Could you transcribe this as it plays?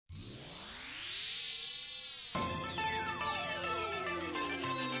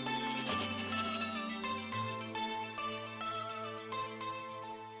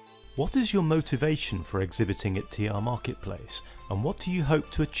What is your motivation for exhibiting at TRMarketplace, and what do you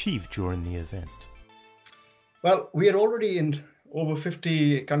hope to achieve during the event? Well, we are already in over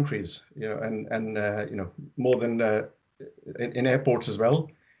 50 countries, and more than in airports as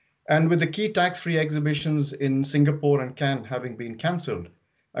well. And with the key tax-free exhibitions in Singapore and Cannes having been cancelled,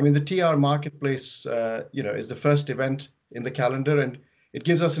 I mean, the TRMarketplace, is the first event in the calendar, and it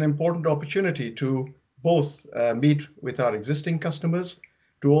gives us an important opportunity to both meet with our existing customers,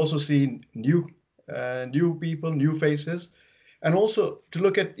 to also see new people, new faces, and also to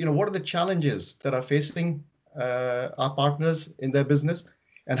look at, what are the challenges that are facing our partners in their business,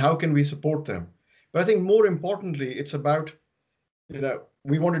 and how can we support them. But I think more importantly, it's about,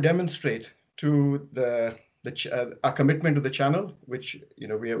 we want to demonstrate to our commitment to the channel, which,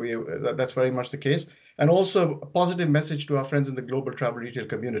 that's very much the case, and also a positive message to our friends in the global travel retail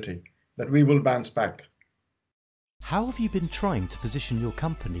community that we will bounce back. How have you been trying to position your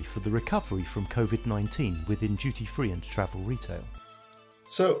company for the recovery from COVID-19 within duty-free and travel retail?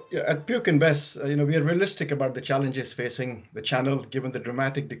 So at Peuch Besse, we are realistic about the challenges facing the channel given the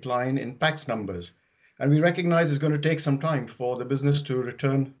dramatic decline in PAX numbers. And we recognize it's going to take some time for the business to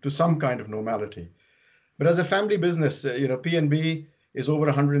return to some kind of normality. But as a family business, P&B is over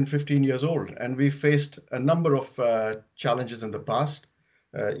 115 years old, and we've faced a number of challenges in the past.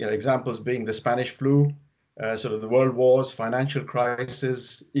 Examples being the Spanish flu, sort of the world wars, financial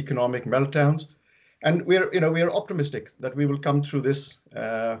crisis, economic meltdowns. And we are optimistic that we will come through this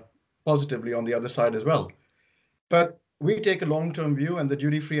positively on the other side as well. But we take a long-term view, and the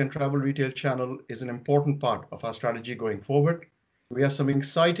duty-free and travel retail channel is an important part of our strategy going forward. We have some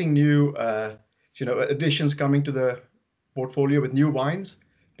exciting new additions coming to the portfolio with new wines,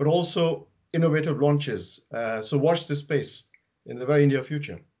 but also innovative launches. So watch this space in the very near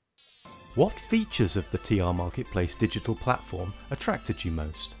future. What features of the TRMarketplace digital platform attracted you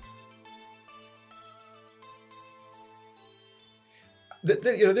most?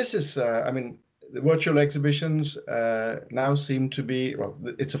 This is, the virtual exhibitions now seem to be,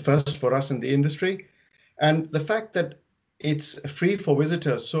 it's a first for us in the industry. And the fact that it's free for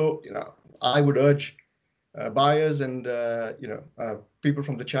visitors. So, I would urge buyers and, people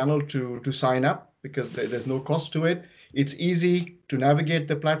from the channel to sign up because there's no cost to it. It's easy to navigate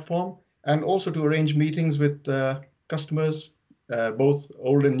the platform and also to arrange meetings with customers, both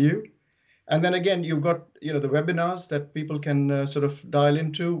old and new. And then again, you've got, the webinars that people can sort of dial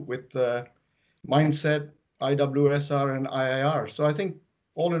into with Mindset, IWSR, and IIR. So I think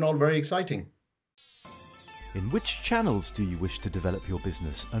all in all, very exciting. In which channels do you wish to develop your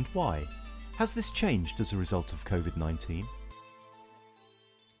business, and why? Has this changed as a result of COVID-19?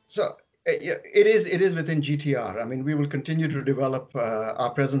 So it is within GTR. I mean, we will continue to develop our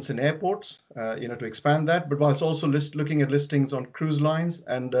presence in airports, to expand that, but whilst also looking at listings on cruise lines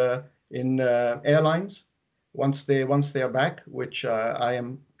and in airlines once they are back, which I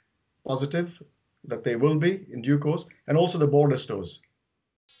am positive that they will be in due course, and also the border stores.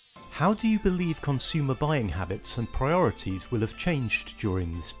 How do you believe consumer buying habits and priorities will have changed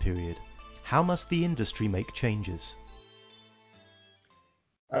during this period? How must the industry make changes?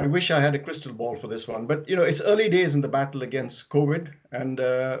 I wish I had a crystal ball for this one, but it's early days in the battle against COVID, and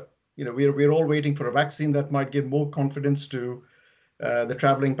we're all waiting for a vaccine that might give more confidence to the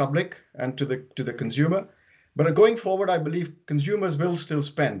traveling public and to the consumer. But going forward, I believe consumers will still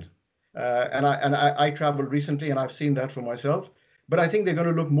spend. And I traveled recently, and I've seen that for myself. But I think they're going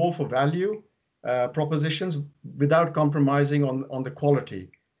to look more for value propositions without compromising on the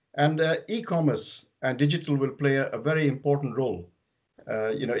quality. And e-commerce and digital will play a very important role.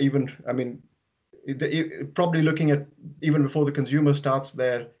 Probably looking at even before the consumer starts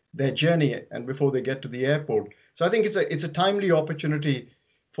their journey and before they get to the airport. So I think it's a timely opportunity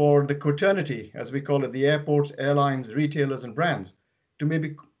for the quaternity, as we call it, the airports, airlines, retailers, and brands, to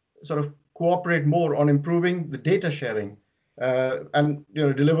maybe sort of cooperate more on improving the data sharing and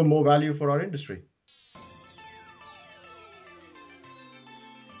deliver more value for our industry.